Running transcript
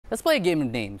Let's play a game of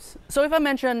names. So if I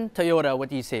mention Toyota, what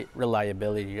do you say?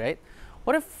 Reliability, right?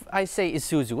 What if I say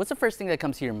Isuzu? What's the first thing that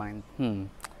comes to your mind?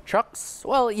 Trucks?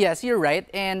 Well, yes, you're right.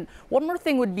 And one more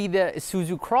thing would be the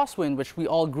Isuzu Crosswind, which we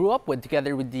all grew up with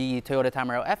together with the Toyota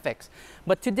Tamaro FX.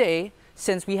 But today,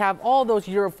 since we have all those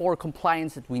Euro 4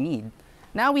 compliance that we need,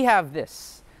 now we have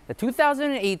this. The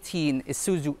 2018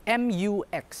 Isuzu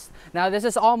MU-X. Now this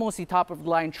is almost the top of the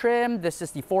line trim. This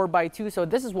is the 4x2, so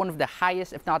this is one of the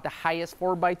highest, if not the highest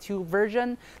 4x2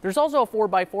 version. There's also a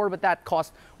 4x4, but that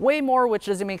costs way more, which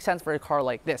doesn't make sense for a car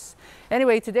like this.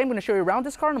 Anyway, today I'm going to show you around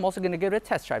this car, and I'm also going to give it a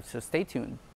test drive, so stay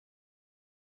tuned.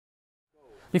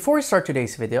 Before we start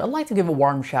today's video, I'd like to give a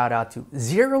warm shout out to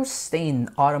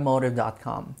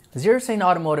ZeroStainAutomotive.com.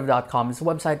 ZeroStainAutomotive.com is a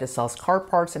website that sells car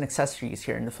parts and accessories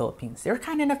here in the Philippines. They were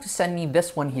kind enough to send me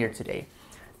this one here today,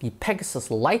 the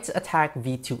Pegasus Lights Attack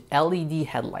V2 LED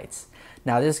headlights.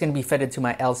 Now this is going to be fitted to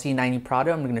my LC90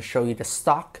 Prado. I'm going to show you the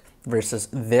stock versus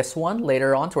this one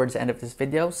later on towards the end of this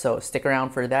video, so stick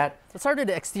around for that. Let's start with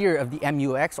the exterior of the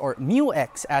MU-X, or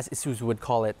MU-X as Isuzu would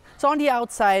call it. So on the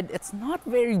outside, it's not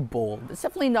very bold. It's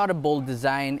definitely not a bold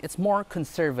design. It's more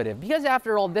conservative because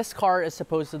after all, this car is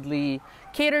supposedly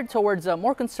catered towards a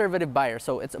more conservative buyer.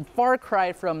 So it's a far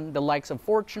cry from the likes of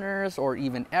Fortuners or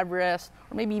even Everest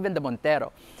or maybe even the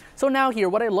Montero. So now here,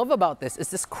 what I love about this is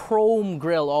this chrome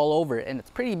grille all over it, and it's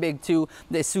pretty big too.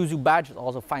 The Isuzu badge is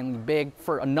also finally big.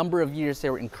 For a number of years, they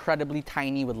were incredibly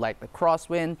tiny with like the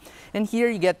Crosswind. And here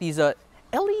you get these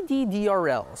LED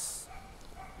DRLs.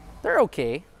 They're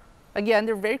okay. Again,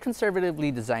 they're very conservatively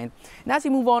designed. And as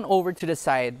you move on over to the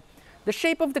side, the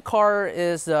shape of the car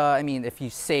is, I mean, if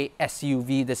you say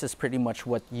SUV, this is pretty much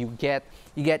what you get.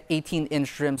 You get 18-inch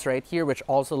trims right here, which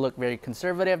also look very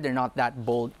conservative. They're not that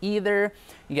bold either.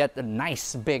 You get a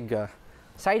nice big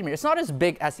side mirror. It's not as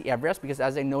big as the Everest because,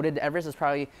 as I noted, the Everest is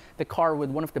probably the car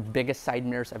with one of the biggest side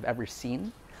mirrors I've ever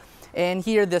seen. And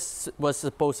here, this was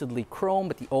supposedly chrome,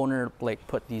 but the owner like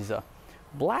put these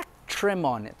black trim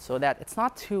on it so that it's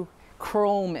not too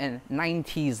chrome and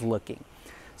 90s looking.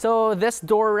 So this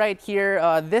door right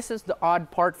here, this is the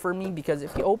odd part for me because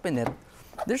if you open it,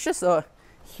 there's just a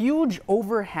huge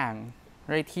overhang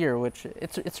right here, which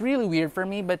it's really weird for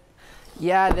me. But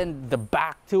yeah, then the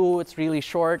back too, it's really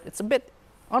short. It's a bit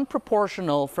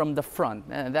unproportional from the front.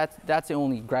 That's the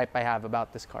only gripe I have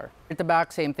about this car. At the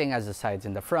back, same thing as the sides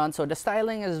in the front. So the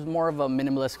styling is more of a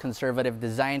minimalist conservative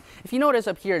design. If you notice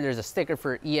up here, there's a sticker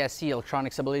for ESC,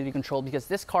 electronic stability control, because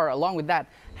this car, along with that,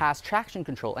 has traction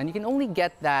control, and you can only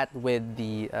get that with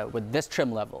the with this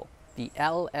trim level, the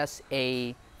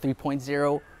LSA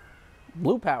 3.0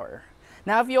 Blue Power.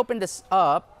 Now, if you open this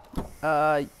up,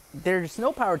 there's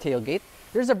no power tailgate.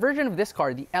 There's a version of this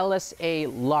car, the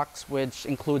LSA Lux, which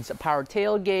includes a power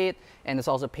tailgate, and it's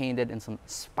also painted in some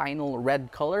spinal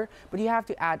red color, but you have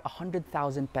to add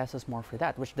 100,000 pesos more for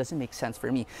that, which doesn't make sense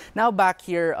for me. Now back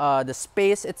here, the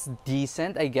space, it's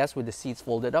decent, I guess, with the seats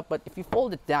folded up, but if you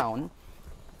fold it down,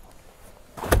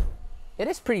 it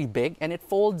is pretty big, and it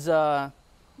folds,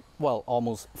 well,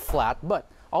 almost flat. But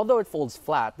although it folds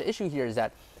flat, the issue here is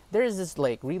that there is this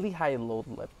like really high load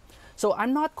lip. So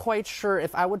I'm not quite sure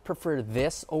if I would prefer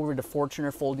this over the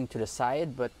Fortuner folding to the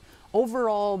side, but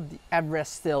overall, the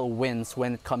Everest still wins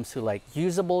when it comes to like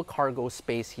usable cargo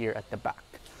space here at the back.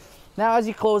 Now, as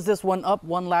you close this one up,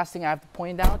 one last thing I have to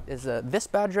point out is this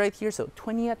badge right here. So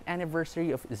 20th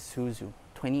anniversary of Isuzu,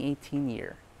 2018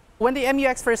 year. When the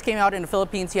MU-X first came out in the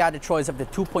Philippines, you had the choice of the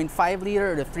 2.5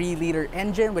 liter or the 3 liter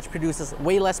engine, which produces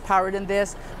way less power than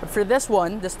this. But for this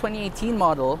one, this 2018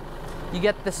 model, you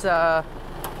get this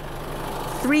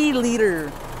 3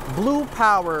 liter Blue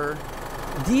Power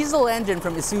diesel engine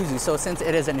from Isuzu. So since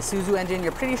it is an Isuzu engine,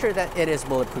 you're pretty sure that it is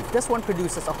bulletproof. This one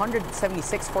produces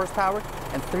 176 horsepower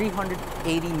and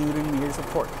 380 Newton meters of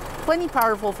torque. Plenty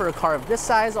powerful for a car of this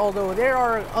size, although there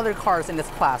are other cars in this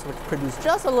class which produce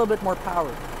just a little bit more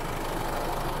power.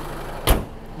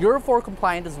 Euro 4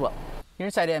 compliant as well. Here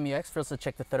inside the MU-X, first let's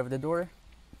check the thread of the door.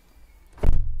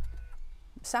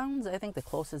 Sounds, I think the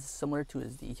closest similar to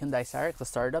is the Hyundai Saric to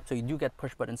start it up, so you do get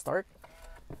push button start.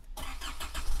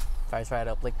 Fires right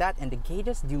up like that, and the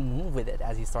gauges do move with it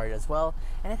as you start as well.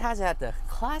 And it has the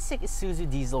classic Isuzu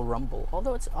diesel rumble,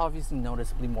 although it's obviously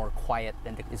noticeably more quiet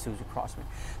than the Isuzu Crosswind.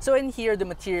 So in here, the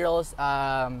materials,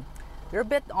 they're a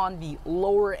bit on the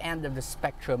lower end of the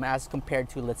spectrum as compared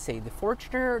to, let's say, the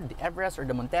Fortuner, the Everest, or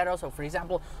the Montero. So for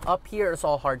example, up here it's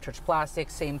all hard touch plastic.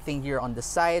 Same thing here on the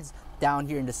sides, down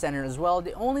here in the center as well.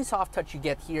 The only soft touch you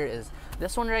get here is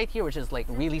this one right here, which is like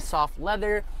really soft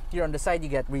leather. Here on the side, you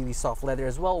get really soft leather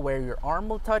as well, where your arm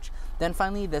will touch. Then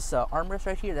finally, this armrest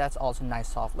right here, that's also nice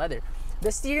soft leather.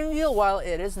 The steering wheel, while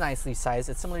it is nicely sized,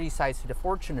 it's similarly sized to the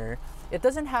Fortuner, it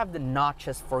doesn't have the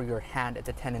notches for your hand at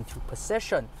the 10 and 2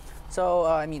 position. So,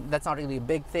 I mean, that's not really a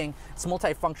big thing. It's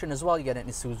multifunction as well. You get an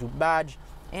Isuzu badge,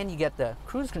 and you get the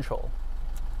cruise control,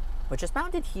 which is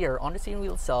mounted here on the steering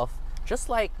wheel itself, just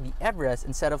like the Everest,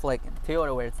 instead of like in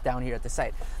Toyota where it's down here at the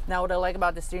side. Now, what I like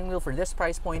about the steering wheel for this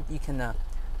price point, you can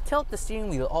tilt the steering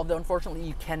wheel, although unfortunately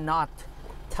you cannot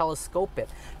telescope it.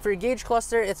 For your gauge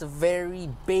cluster, it's very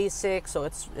basic, so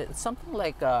it's something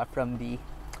like from the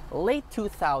late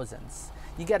 2000s.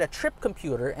 You get a trip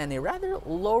computer and a rather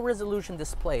low resolution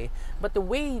display, but the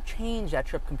way you change that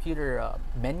trip computer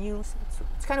menus,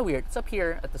 it's kind of weird. It's up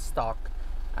here at the stock,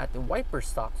 at the wiper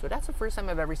stock. So that's the first time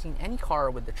I've ever seen any car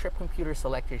with the trip computer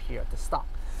selected here at the stock.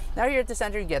 Now here at the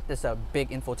center, you get this big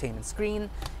infotainment screen,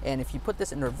 and if you put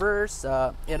this in reverse,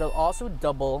 it'll also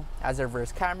double as a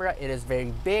reverse camera. It is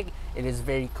very big, it is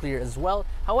very clear as well.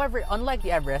 However, unlike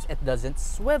the Everest, it doesn't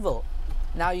swivel.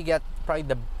 Now you get probably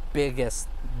the biggest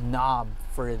knob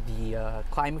for the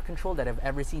climate control that I've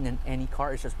ever seen in any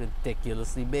car. It's just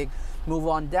ridiculously big. Move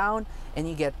on down, and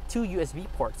you get 2 USB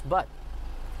ports, but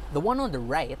the one on the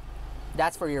right,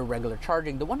 that's for your regular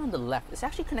charging. The one on the left is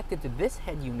actually connected to this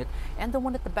head unit and the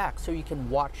one at the back, so you can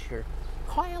watch your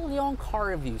Kyle Liong car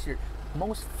reviews, your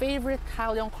most favorite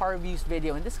Kyle Liong car reviews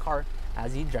video in this car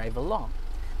as you drive along.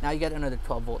 Now you get another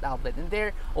 12-volt outlet in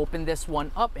there. Open this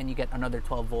one up and you get another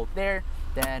 12-volt there.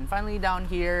 Then finally down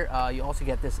here, you also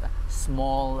get this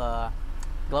small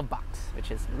glove box,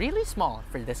 which is really small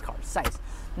for this car's size.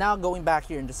 Now going back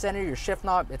here in the center, your shift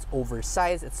knob, it's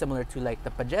oversized. It's similar to like the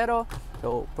Pajero.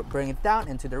 So bring it down,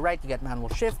 and to the right you get manual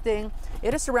shifting.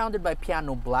 It is surrounded by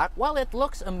piano black. While it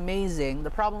looks amazing,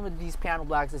 the problem with these piano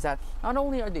blacks is that not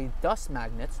only are they dust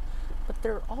magnets, but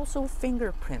they're also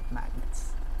fingerprint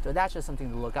magnets. So that's just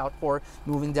something to look out for.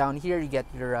 Moving down here, you get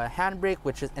your handbrake,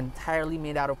 which is entirely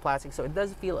made out of plastic, so it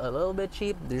does feel a little bit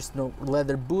cheap. There's no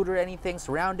leather boot or anything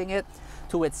surrounding it.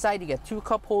 To its side, you get 2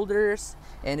 cup holders,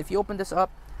 and if you open this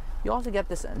up, you also get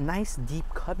this nice deep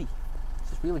cubby,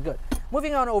 which is really good.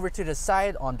 Moving on over to the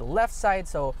side, on the left side,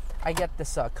 so I get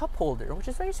this cup holder, which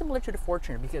is very similar to the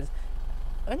Fortuner, because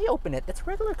when you open it, it's a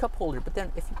regular cup holder, but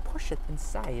then if you push it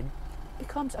inside, it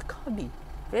becomes a cubby.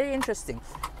 Very interesting.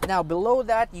 Now below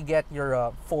that, you get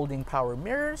your folding power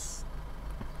mirrors.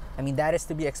 I mean, that is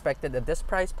to be expected at this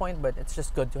price point, but it's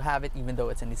just good to have it, even though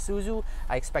it's an Isuzu.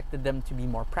 I expected them to be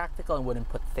more practical and wouldn't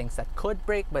put things that could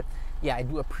break, but yeah, I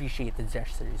do appreciate the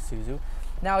gesture, Isuzu.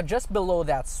 Now just below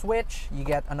that switch, you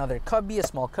get another cubby, a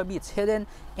small cubby, it's hidden,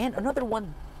 and another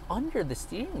one under the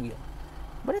steering wheel.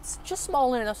 But it's just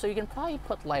small enough so you can probably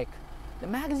put like the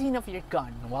magazine of your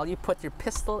gun while you put your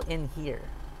pistol in here.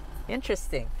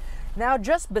 Interesting. Now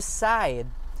just beside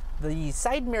the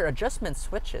side mirror adjustment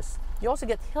switches, you also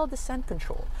get hill descent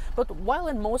control. But while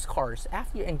in most cars,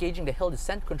 after you're engaging the hill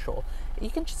descent control, you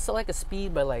can just select a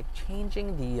speed by like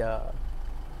changing the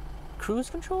cruise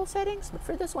control settings. But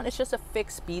for this one, it's just a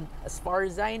fixed speed as far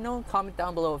as I know. Comment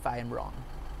down below if I am wrong.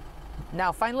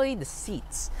 Now finally, the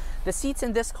seats. The seats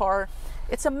in this car,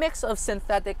 it's a mix of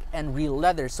synthetic and real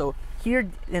leather. So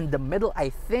here in the middle, I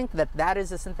think that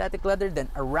is a synthetic leather, then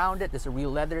around it is a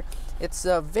real leather. It's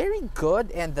very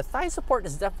good, and the thigh support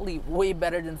is definitely way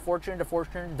better than Fortuner. The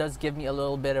Fortuner does give me a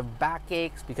little bit of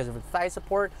backaches because of the thigh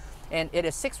support, and it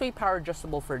is 6-way power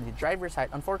adjustable for the driver's side.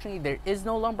 Unfortunately, there is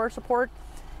no lumbar support,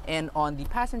 and on the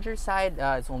passenger side,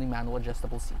 it's only manual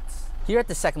adjustable seats. Here at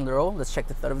the second row, let's check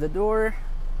the thud of the door.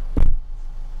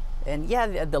 And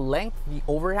yeah, the length, the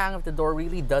overhang of the door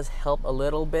really does help a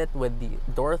little bit with the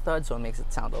door thud, so it makes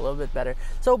it sound a little bit better.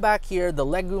 So back here, the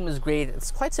legroom is great. It's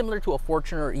quite similar to a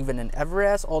Fortuner or even an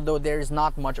Everest, although there's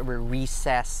not much of a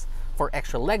recess for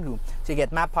extra legroom. So you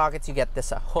get map pockets, you get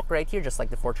this hook right here, just like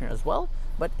the Fortuner as well.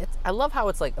 But I love how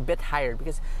it's like a bit higher,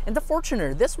 because in the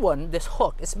Fortuner, this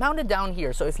hook is mounted down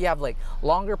here. So if you have like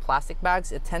longer plastic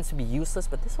bags, it tends to be useless.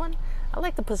 But this one, I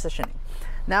like the positioning.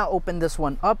 Now open this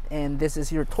one up, and this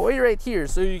is your toy right here.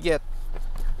 So you get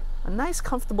a nice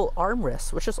comfortable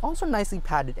armrest, which is also nicely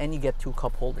padded, and you get 2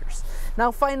 cup holders. Now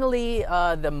finally,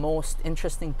 the most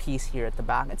interesting piece here at the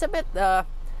back. It's a bit,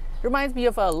 reminds me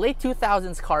of a late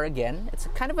 2000s car again. It's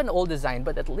kind of an old design,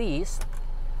 but at least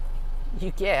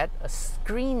you get a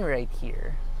screen right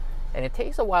here, and it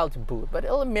takes a while to boot, but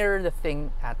it'll mirror the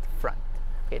thing at the front.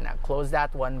 Okay, now close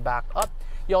that one back up.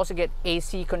 You also get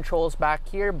AC controls back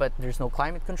here, but there's no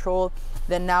climate control.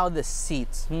 Then now the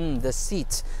seats. The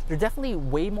seats. They're definitely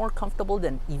way more comfortable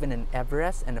than even an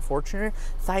Everest and a Fortuner.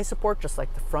 Thigh support, just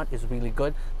like the front, is really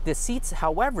good. The seats,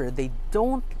 however, they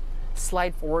don't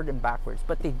slide forward and backwards,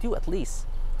 but they do at least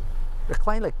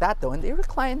recline like that though, and they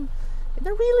recline in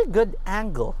a really good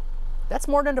angle. That's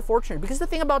more than the Fortuner, because the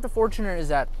thing about the Fortuner is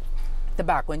that at the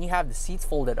back, when you have the seats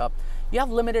folded up, you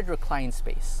have limited recline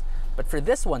space. But for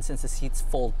this one, since the seats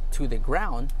fold to the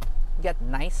ground, you get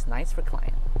nice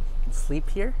recline. You can sleep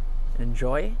here and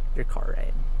enjoy your car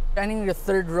ride. Dining in the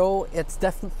third row, it's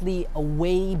definitely a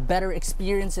way better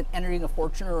experience than entering a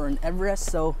Fortuner or an Everest,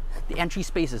 so the entry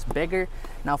space is bigger.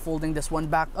 Now folding this one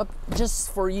back up just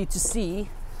for you to see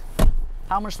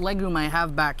how much legroom I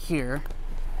have back here.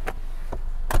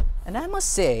 And I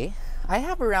must say, I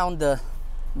have around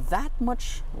that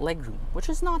much legroom, which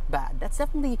is not bad. That's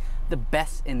definitely the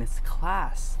best in its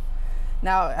class.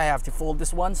 Now I have to fold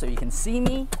this one so you can see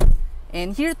me.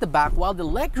 And here at the back, while the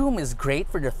legroom is great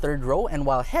for the third row, and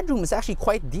while headroom is actually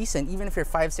quite decent, even if you're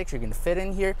 5'6", you're gonna fit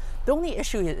in here. The only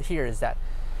issue here is that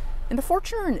in the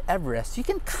Fortuner and Everest, you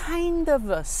can kind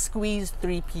of squeeze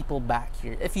 3 people back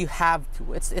here if you have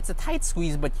to. It's a tight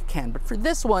squeeze, but you can. But for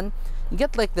this one, you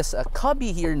get like this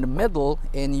cubby here in the middle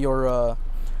in your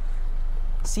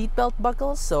seatbelt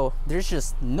buckles. So there's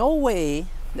just no way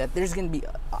that there's gonna be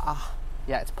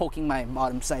yeah, it's poking my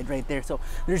bottom side right there. So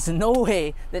there's no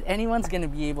way that anyone's gonna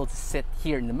be able to sit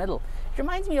here in the middle. It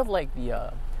reminds me of like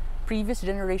the previous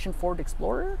generation Ford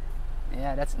Explorer.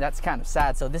 Yeah, that's kind of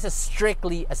sad. So this is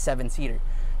strictly a 7-seater.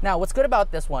 Now, what's good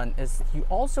about this one is you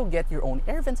also get your own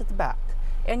air vents at the back.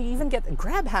 And you even get a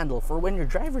grab handle for when your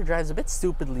driver drives a bit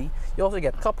stupidly. You also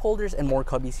get cup holders and more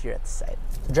cubbies here at the side.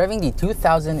 So driving the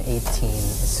 2018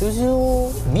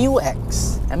 Isuzu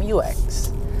MU-X,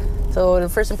 MU-X. So the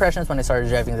first impressions when I started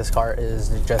driving this car is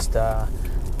just,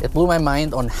 it blew my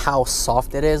mind on how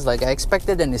soft it is. Like, I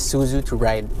expected an Isuzu to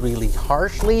ride really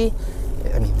harshly.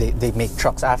 I mean, they make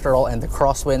trucks after all, and the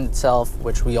Crosswind itself,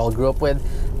 which we all grew up with,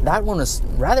 that one was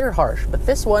rather harsh. But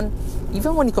this one,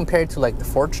 even when you compare it to like the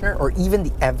Fortuner or even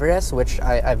the Everest, which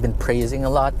I've been praising a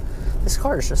lot, this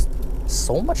car is just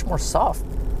so much more soft.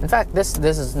 In fact, this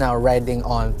is now riding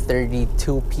on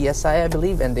 32 PSI, I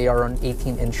believe, and they are on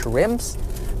 18-inch rims.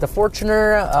 The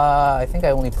Fortuner, I think I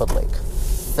only put like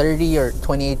 30 or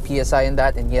 28 PSI in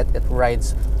that, and yet it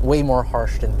rides way more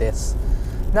harsh than this.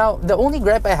 Now, the only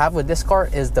gripe I have with this car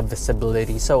is the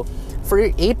visibility. So for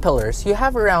your A-pillars, you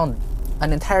have around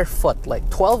an entire foot, like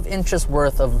 12 inches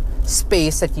worth of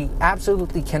space that you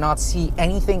absolutely cannot see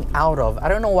anything out of. I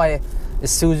don't know why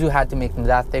Isuzu had to make them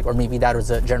that thick, or maybe that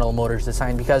was a General Motors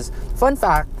design, because fun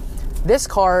fact, this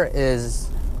car is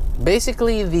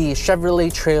basically the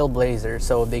Chevrolet Trailblazer.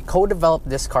 So they co-developed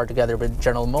this car together with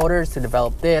General Motors to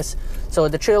develop this. So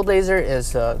the Trailblazer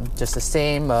is just the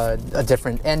same, a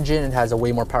different engine. It has a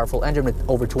way more powerful engine with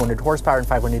over 200 horsepower and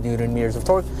 500 Newton meters of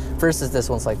torque, versus this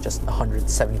one's like just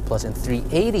 170 plus and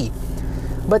 380.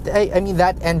 But I mean,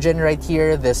 that engine right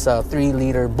here, this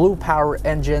 3-liter Blue Power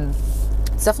engine,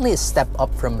 it's definitely a step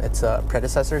up from its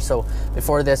predecessor. So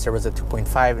before this, there was a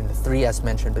 2.5 and the 3, as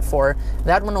mentioned before.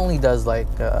 That one only does like,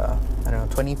 I don't know,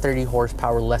 20-30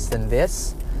 horsepower less than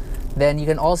this. Then you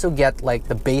can also get like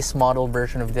the base model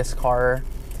version of this car.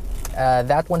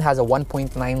 That one has a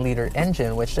 1.9-liter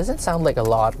engine, which doesn't sound like a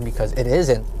lot because it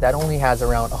isn't. That only has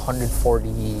around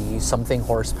 140-something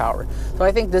horsepower. So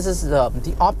I think this is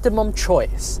the optimum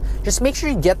choice. Just make sure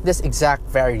you get this exact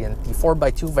variant, the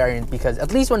 4x2 variant, because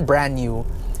at least when brand new,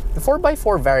 the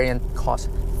 4x4 variant costs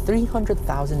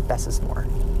 300,000 pesos more.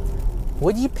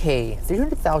 Would you pay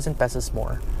 300,000 pesos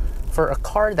more for a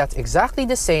car that's exactly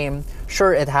the same?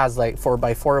 Sure, it has like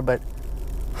 4x4, but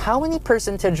how many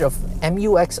percentage of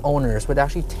MU-X owners would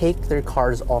actually take their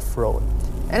cars off-road?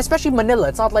 And especially Manila,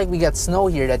 it's not like we get snow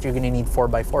here that you're gonna need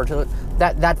 4x4. So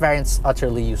that variant's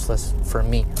utterly useless for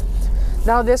me.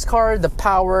 Now this car, the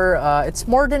power, it's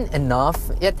more than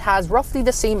enough. It has roughly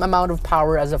the same amount of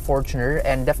power as a Fortuner,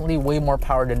 and definitely way more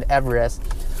power than Everest,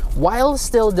 while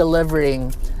still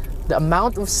delivering the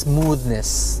amount of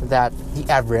smoothness that the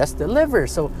Everest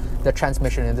delivers. So the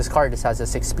transmission in this car, this has a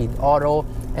 6-speed auto,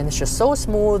 and it's just so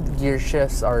smooth. Gear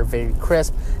shifts are very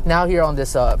crisp. Now here on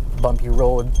this bumpy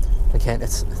road, again,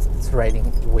 it's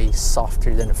riding way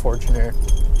softer than a Fortuner.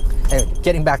 Anyway,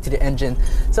 getting back to the engine.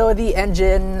 So the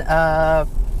engine,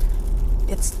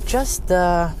 it's just,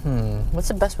 what's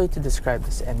the best way to describe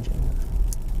this engine?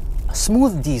 A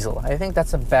smooth diesel. I think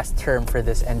that's the best term for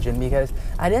this engine, because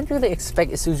I didn't really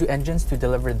expect Isuzu engines to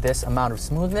deliver this amount of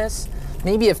smoothness.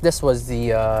 Maybe if this was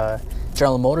the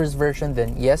General Motors version,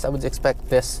 then yes, I would expect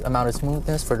this amount of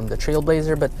smoothness from the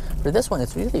Trailblazer, but for this one,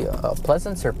 it's really a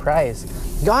pleasant surprise.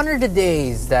 Gone are the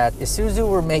days that Isuzu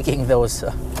were making those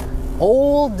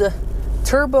old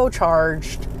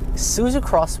turbocharged Isuzu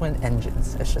Crosswind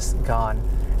engines. It's just gone.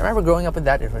 I remember growing up with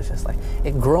that, it was just like,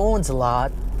 it groans a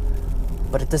lot,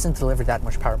 but it doesn't deliver that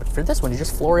much power. But for this one, you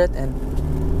just floor it and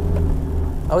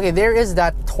Okay, there is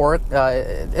that torque.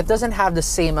 It doesn't have the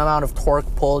same amount of torque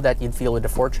pull that you'd feel with the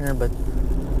Fortuner, but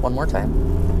one more time.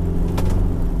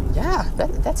 Yeah,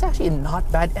 that's actually not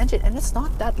bad engine, and it's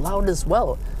not that loud as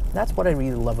well. That's what I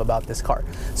really love about this car.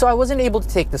 So I wasn't able to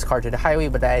take this car to the highway,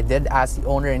 but I did ask the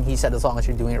owner, and he said as long as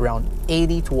you're doing around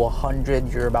 80 to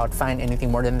 100, you're about fine.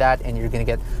 Anything more than that, and you're gonna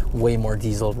get way more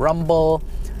diesel rumble.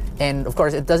 And of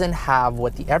course, it doesn't have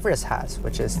what the Everest has,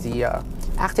 which is the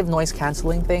active noise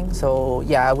canceling thing. So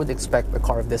yeah, I would expect a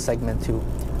car of this segment to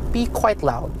be quite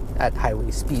loud at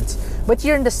highway speeds. But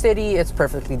here in the city, it's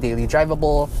perfectly daily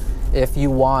drivable. If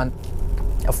you want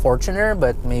a Fortuner,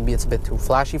 but maybe it's a bit too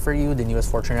flashy for you, the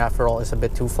newest Fortuner after all is a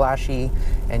bit too flashy,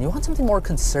 and you want something more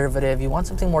conservative, you want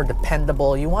something more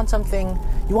dependable, you want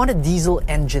a diesel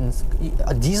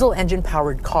engine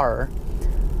powered car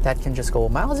that can just go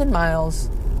miles and miles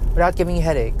without giving you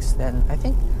headaches, then I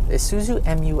think the Isuzu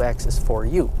MU-X is for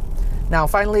you. Now,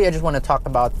 finally, I just want to talk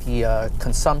about the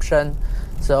consumption.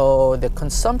 So the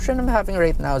consumption I'm having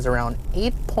right now is around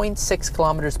 8.6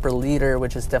 kilometers per liter,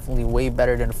 which is definitely way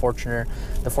better than the Fortuner.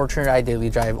 The Fortuner I daily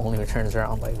drive only returns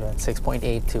around like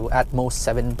 6.8 to at most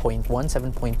 7.1,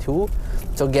 7.2.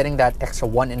 So getting that extra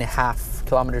 1.5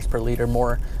 kilometers per liter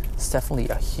more is definitely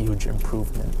a huge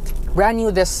improvement. Brand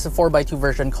new, this 4x2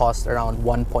 version costs around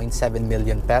 1.7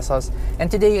 million pesos.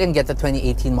 And today you can get the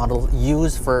 2018 model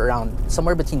used for around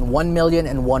somewhere between 1 million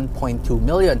and 1.2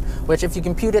 million, which if you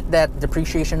compute it, that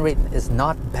depreciation rate is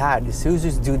not bad.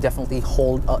 Isuzus do definitely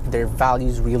hold their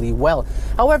values really well.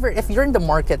 However, if you're in the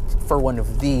market for one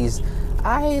of these,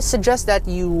 I suggest that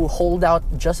you hold out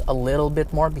just a little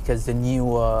bit more because the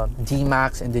new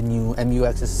D-Max and the new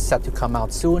MU-X is set to come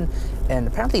out soon. And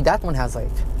apparently that one has like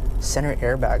center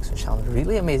airbags, which sounds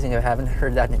really amazing. I haven't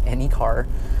heard that in any car.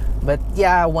 But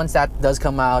yeah, once that does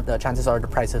come out, chances are the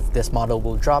price of this model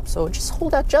will drop. So just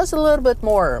hold out just a little bit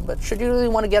more. But should you really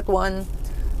want to get one,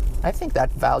 I think that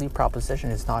value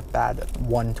proposition is not bad at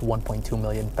 1 to 1.2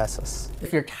 million pesos.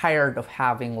 If you're tired of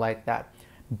having like that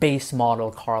base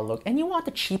model car look and you want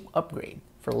a cheap upgrade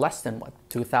for less than what,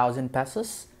 2,000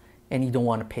 pesos, and you don't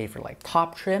want to pay for like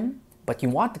top trim, but you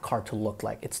want the car to look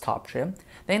like it's top trim,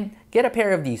 then get a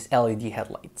pair of these LED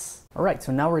headlights. All right,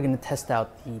 so now we're going to test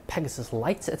out the Pegasus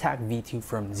Lights Attack V2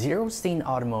 from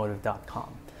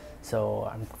ZeroStainAutomotive.com. So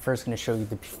I'm first going to show you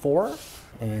the before,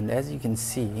 and as you can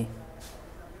see,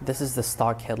 this is the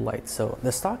stock headlights. So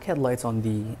the stock headlights on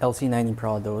the LC90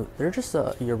 Prado, they're just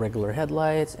your regular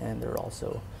headlights, and they're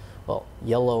also, well,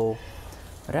 yellow.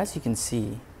 But as you can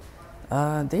see,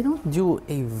 they don't do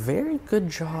a very good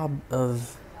job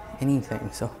of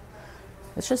anything. So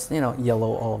it's just, you know,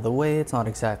 yellow all the way. It's not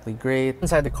exactly great.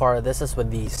 Inside the car, this is with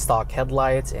the stock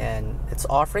headlights, and it's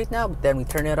off right now, but then we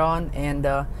turn it on, and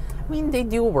I mean, they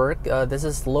do work. This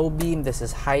is low beam, this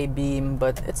is high beam,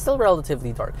 but it's still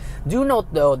relatively dark. Do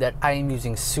note though that I am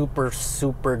using super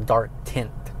dark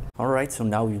tint. Alright, so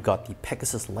now we've got the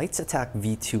Pegasus Lights Attack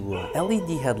V2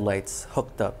 LED headlights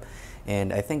hooked up.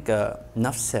 And I think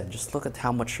enough said, just look at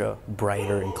how much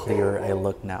brighter and clearer I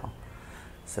look now.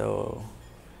 So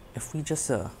if we just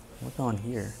look on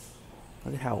here,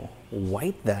 look at how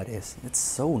white that is. It's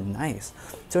so nice.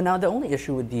 So now the only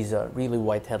issue with these really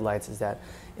white headlights is that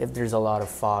if there's a lot of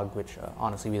fog, which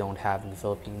honestly we don't have in the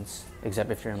Philippines, except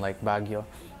if you're in like Baguio,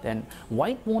 then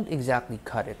white won't exactly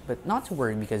cut it. But not to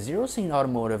worry, because Zero Stain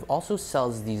Automotive also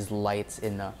sells these lights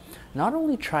in not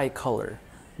only tricolor,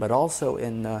 but also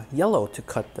in yellow to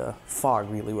cut the fog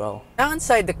really well. Now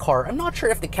inside the car, I'm not sure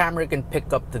if the camera can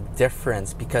pick up the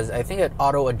difference because I think it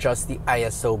auto adjusts the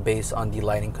ISO based on the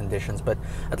lighting conditions, but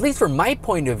at least from my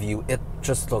point of view, it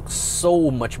just looks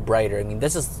so much brighter. I mean,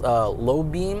 this is low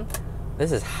beam,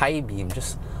 this is high beam.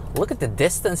 Just look at the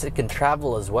distance it can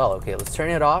travel as well. Okay, let's turn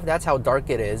it off. That's how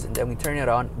dark it is, and then we turn it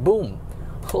on, boom,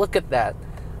 look at that.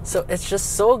 So it's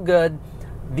just so good.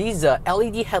 These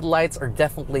LED headlights are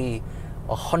definitely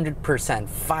 100%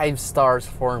 5 stars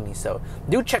for me. So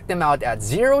do check them out at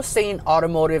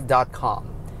ZeroStainAutomotive.com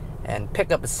and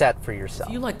pick up a set for yourself.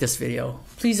 If you like this video,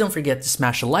 please don't forget to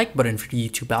smash the like button for the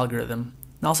YouTube algorithm.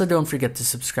 And also don't forget to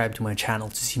subscribe to my channel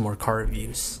to see more car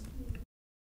reviews.